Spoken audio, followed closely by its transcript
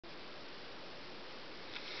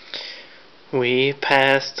We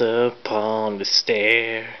passed upon the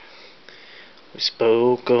stair. We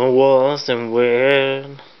spoke a wasn't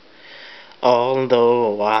word,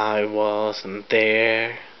 although I wasn't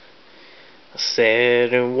there. I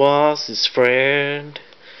said it was his friend,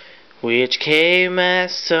 which came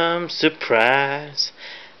as some surprise.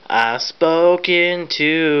 I spoke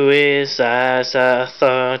into his eyes. I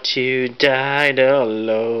thought you died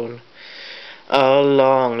alone a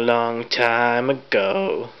long, long time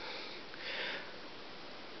ago.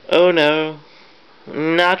 Oh no,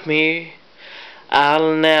 not me.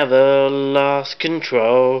 I'll never lost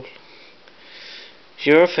control.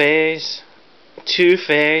 Your face,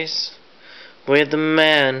 two-face, with the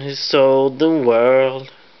man who sold the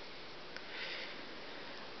world.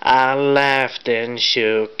 I laughed and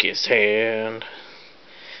shook his hand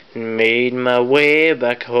and made my way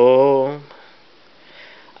back home.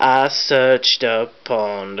 I searched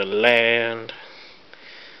upon the land.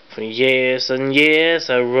 For years and years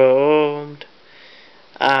I roamed.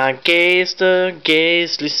 I gazed a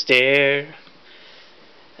ghastly stare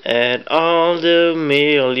at all the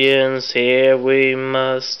millions here. We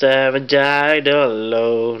must have died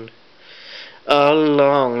alone a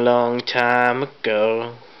long, long time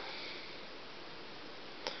ago.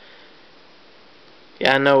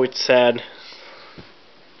 Yeah, I know it's sad.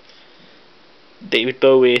 David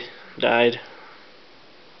Bowie died.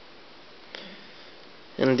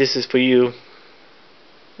 And this is for you,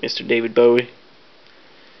 Mr. David Bowie.